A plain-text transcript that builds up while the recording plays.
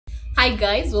Hi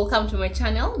guys, welcome to my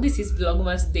channel. This is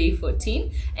Vlogmas day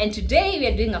 14 and today we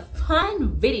are doing a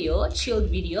fun video,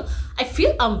 chilled video. I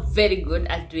feel I'm very good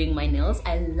at doing my nails.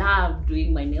 I love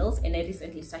doing my nails and I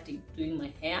recently started doing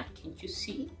my hair. Can't you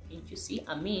see?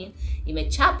 I mean,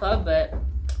 imechapa but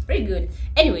pretty good.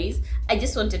 Anyways, I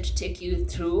just wanted to take you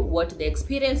through what the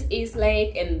experience is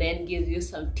like and then give you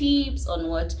some tips on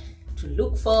what to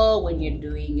look for when you're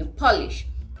doing your polish.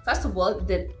 First of all,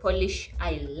 the polish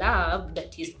I love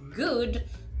that is good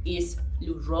is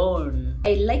Luron.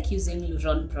 I like using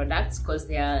Luron products because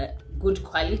they are good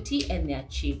quality and they are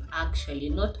cheap.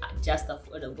 Actually, not just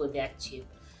affordable, they are cheap.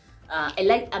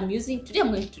 Today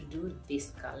I'm going to do this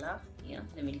color. Yeah,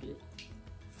 let me do it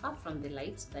far from the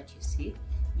light so that you see.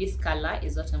 This color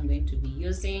is what I'm going to be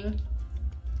using.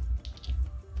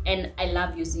 And I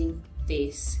love using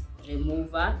this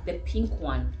remover, the pink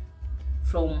one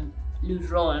from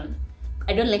Luron.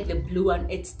 I don't like the blue one,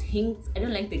 it stinks. I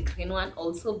don't like the green one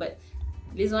also, but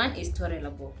this one is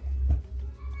tolerable.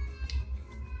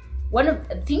 One of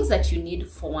the things that you need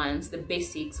for once, the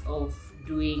basics of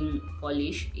doing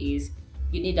polish is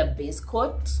you need a base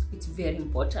coat. It's very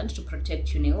important to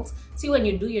protect your nails. See, when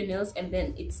you do your nails and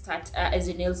then it starts as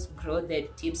your nails grow, the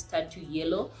tips start to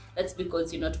yellow. That's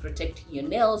because you're not protecting your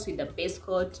nails with a base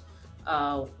coat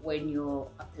when you're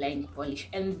applying polish.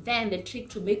 And then the trick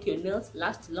to make your nails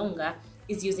last longer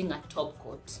is using a top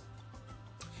coat.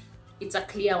 It's a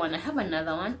clear one. I have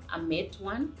another one, a matte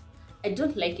one. I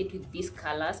don't like it with these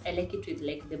colors. I like it with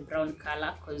like the brown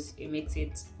color because it makes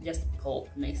it just pop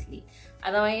nicely.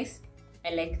 Otherwise,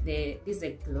 I like this is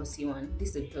a glossy one.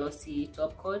 This is a glossy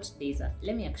top coat.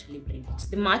 Let me actually bring it.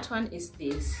 The matte one is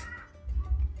this.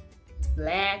 It's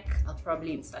black. I'll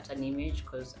probably insert an image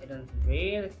because I don't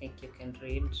really think you can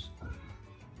read.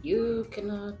 You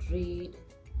cannot read.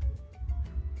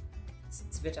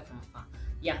 It's better from afar.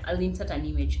 Yeah, I'll insert an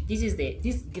image. This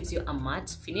gives you a matte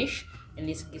finish and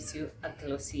this gives you a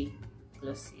glossy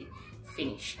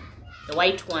finish. The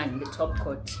white one, the top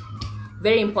coat.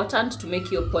 Very important to make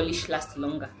your polish last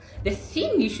longer. The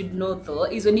thing you should know though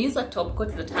is when you use a top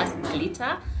coat that has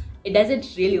glitter, it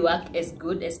doesn't really work as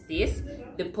good as this.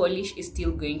 The polish is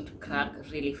still going to crack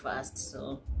really fast.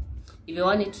 So if you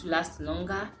want it to last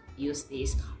longer, use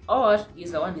this, or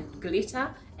use the one with glitter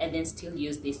and then still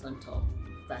use this on top.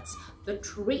 That's the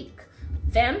trick.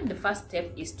 Then the first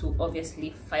step is to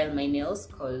obviously file my nails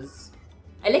because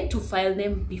I like to file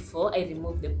them before I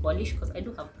remove the polish because I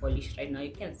do have polish right now.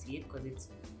 You can see it because it's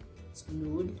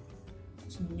nude.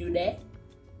 It's nude.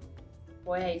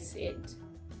 Why I say it?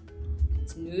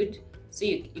 It's nude. So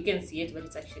you can see it, but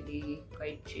it's actually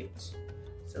quite chipped.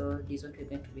 So this is what we're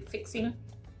going to be fixing.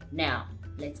 Now,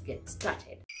 let's get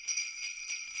started.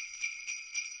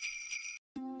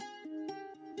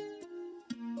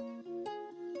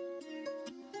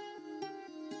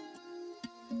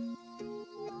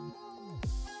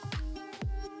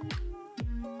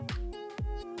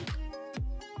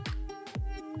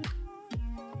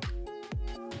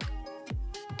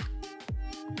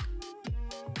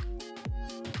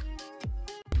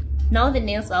 Now the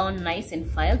nails are all nice and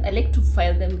filed. I like to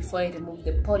file them before I remove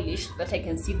the polish so that I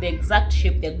can see the exact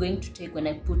shape they're going to take when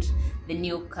I put the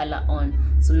new color on.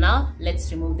 So now let's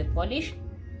remove the polish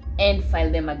and file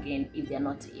them again if they're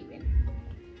not even.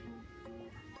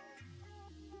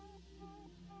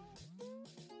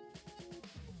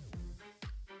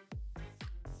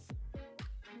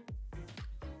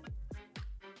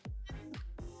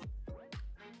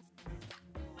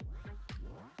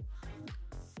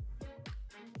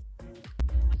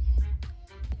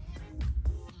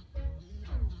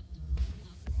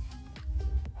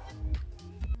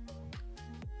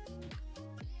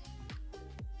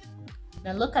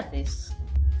 Now look at this.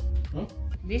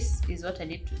 This is what I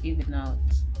did to even out.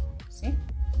 See?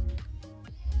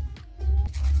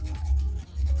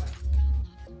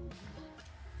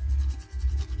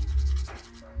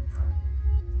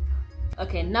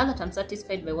 Okay, now that I'm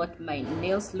satisfied by what my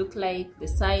nails look like, the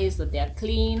size, that they are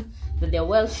clean, that they're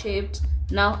well shaped,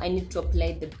 now I need to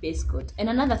apply the base coat. And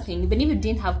another thing, even if you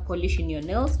didn't have polish in your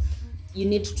nails, you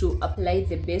need to apply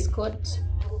the base coat.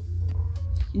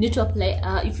 You need to apply,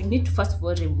 if you need to first of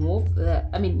all remove,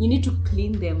 you need to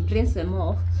clean them, rinse them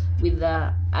off with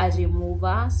a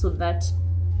remover so that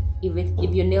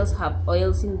if your nails have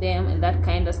oils in them and that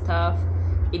kind of stuff,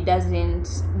 it doesn't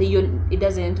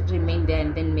remain there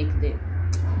and then make the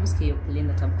whiskey plane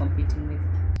that I'm competing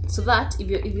with. So that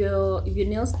if your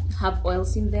nails have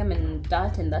oils in them and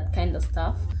dirt and that kind of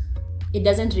stuff, it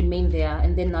doesn't remain there,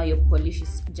 and then now your polish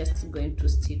is just going to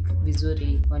stick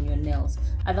vizuri on your nails.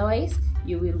 Otherwise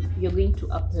you're going to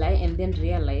apply and then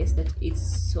realize that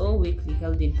it's so weakly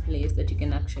held in place that you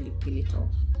can actually peel it off.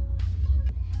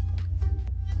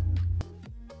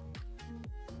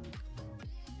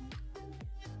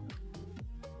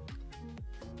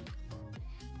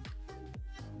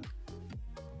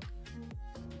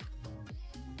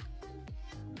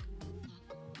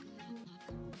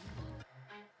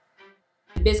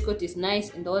 The base coat is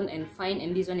nice and on and fine,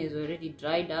 and this one is already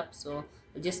dried up, so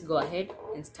I'll just go ahead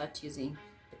and start using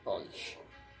the polish.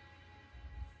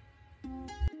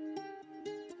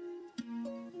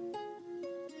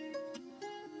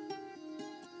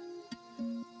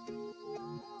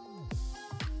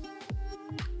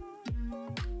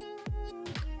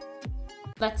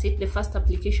 That's it, the first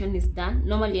application is done.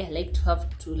 Normally I like to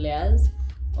have 2 layers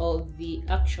of the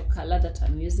actual color that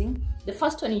I'm using. The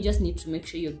first one, you just need to make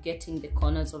sure you're getting the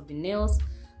corners of the nails,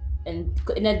 and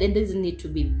it doesn't need to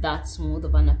be that smooth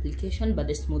of an application, but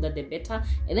the smoother the better.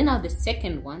 And then now the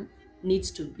second one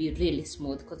needs to be really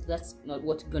smooth, because that's not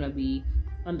what's gonna be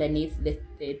underneath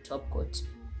the top coat,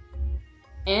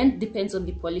 and depends on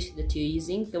the polish that you're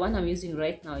using. The one I'm using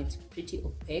right now, it's pretty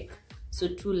opaque, so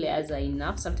 2 layers are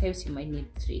enough. Sometimes you might need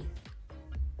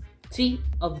 3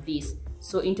 of these.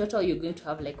 So in total you're going to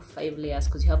have like 5 layers,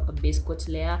 because you have a base coat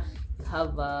layer, you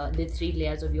have the 3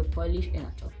 layers of your polish, and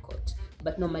a top coat.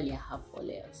 But normally I have 4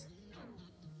 layers.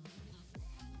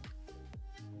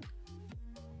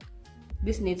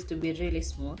 This needs to be really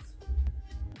smooth,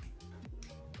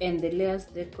 and the layers,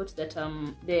 the polish that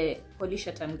I'm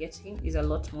getting is a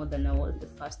lot more than I was the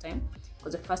first time,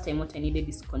 because the first time what I needed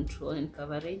is control and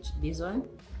coverage. This one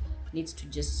needs to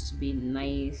just be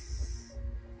nice,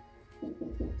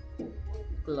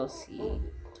 glossy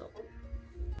top.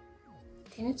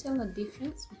 Can you tell the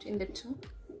difference between the two?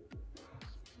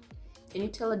 Can you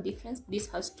tell the difference? This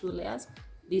has 2 layers,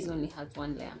 this only has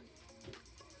 1 layer.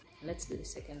 Let's do the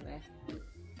second layer.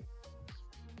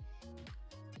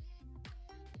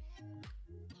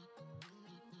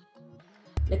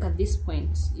 Like at this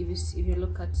point, if you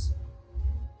look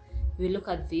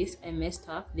at this, I messed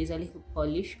up. There's a little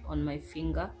polish on my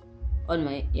finger, on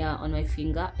my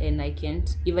finger, and I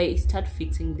can't, if I start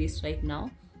fixing this right now,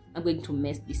 I'm going to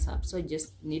mess this up. So I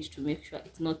just need to make sure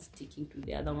it's not sticking to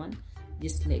the other one.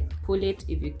 Just like pull it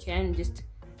if you can, just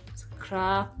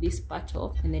scrap this part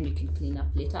off, and then you can clean up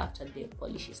later after the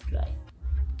polish is dry.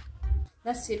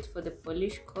 That's it for the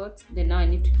polish coat. Then now I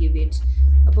need to give it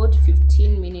about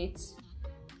 15 minutes,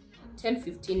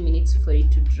 10-15 minutes for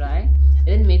it to dry, and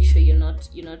then make sure you're not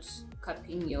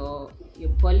cupping your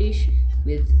polish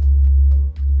with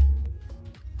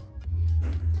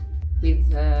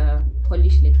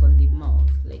polish like on the mouth,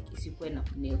 like if you put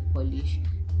enough nail polish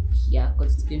here,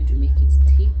 because it's going to make it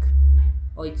stick,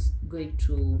 or it's going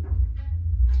to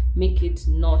make it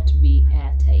not be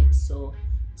airtight, so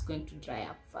it's going to dry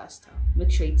up faster.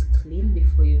 Make sure it's clean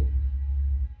before you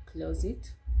close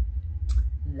it.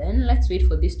 Then let's wait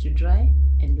for this to dry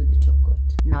and do the top coat.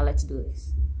 Now let's do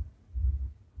this.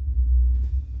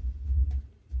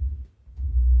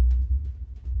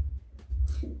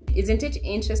 Isn't it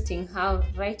interesting how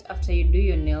right after you do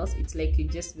your nails, it's like you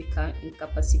just become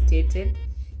incapacitated?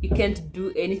 You can't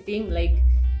do anything. Like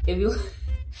if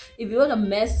you want to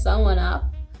mess someone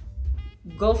up,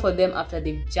 go for them after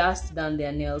they've just done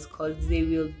their nails, because they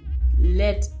will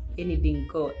let anything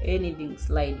go, anything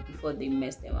slide before they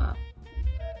mess them up.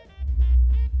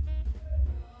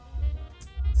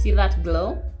 See that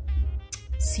glow?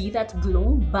 See that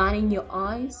glow burning your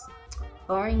eyes?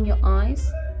 Burning your eyes?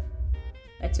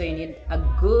 That's why you need a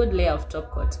good layer of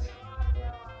top coat.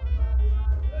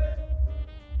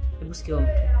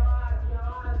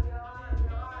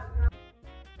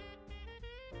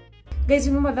 Guys,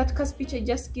 remember that cast picture I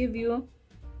just gave you?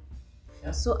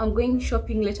 Yeah. So I'm going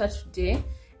shopping later today,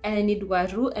 and I need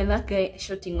waru, and that guy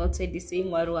shouting outside is saying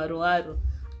waru, waru, waru.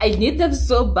 I need them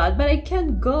so bad, but I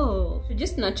can't go. So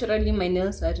just naturally, my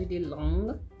nails are really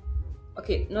long.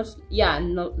 Okay, not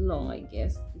long, I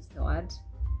guess is the word.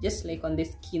 Just like on the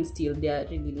skin still, they are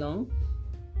really long,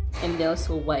 and they're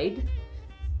also wide.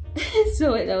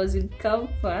 So when I was in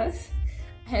campus,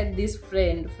 I had this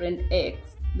friend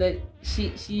X, that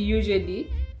she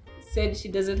usually said she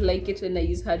doesn't like it when I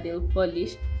use her nail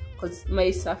polish, because my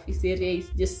surface area is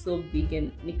just so big,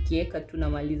 and nikieka tu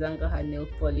namalizanga her nail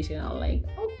polish, and I'm like,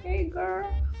 okay girl,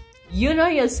 you know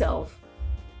yourself.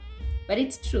 But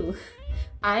it's true.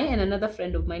 I and another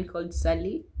friend of mine called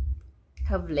Sally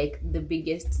have like the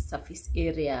biggest surface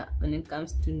area when it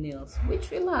comes to nails, which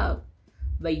we love.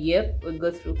 But yep, we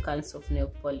go through cans of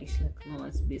nail polish like no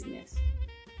one's business.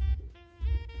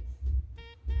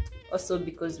 Also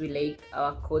because we like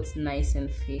our coats nice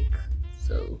and thick.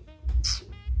 So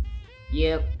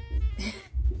yep.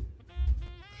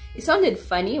 It sounded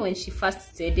funny when she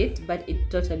first said it, but it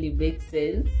totally makes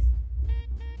sense.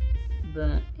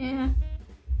 But yeah,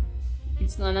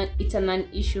 it's a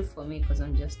non-issue for me because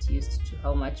I'm just used to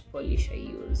how much polish I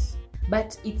use.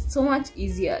 But it's so much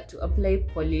easier to apply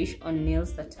polish on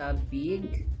nails that are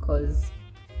big because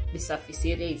the surface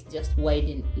area is just wide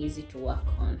and easy to work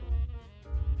on.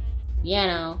 Yeah,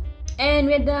 now. And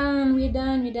we're done.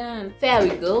 There we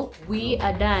go. We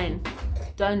are done.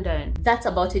 Done. That's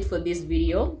about it for this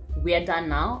video. We are done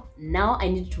now. Now I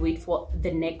need to wait for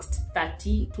the next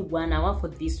 30 to 1 hour for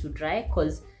this to dry,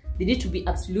 because they need to be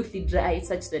absolutely dry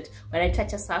such that when I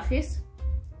touch a surface,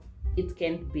 it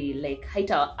can't be like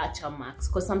height or archer marks,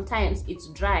 because sometimes it's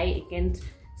dry, it can't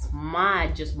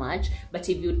smudge as much, but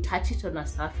if you touch it on a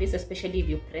surface, especially if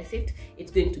you press it,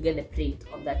 it's going to get the print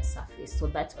of that surface. So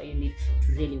that's why you need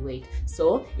to really wait.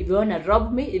 So if you want to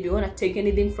rob me, if you want to take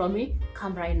anything from me,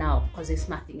 come right now, because there's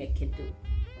nothing I can do.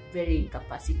 Very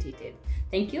incapacitated.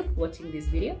 Thank you for watching this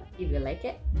video. If you like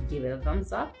it, give it a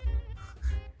thumbs up.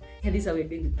 Yeah, this is how we're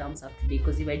doing the thumbs up today,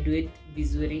 because if I do it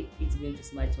visually, it's going to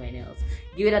smudge my nails.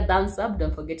 Give it a thumbs up.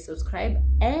 Don't forget to subscribe,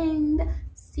 and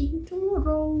see you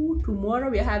tomorrow.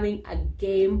 Tomorrow we're having a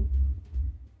game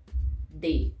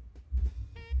video.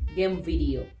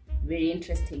 Very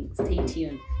interesting. Stay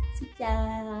tuned. See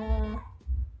ya.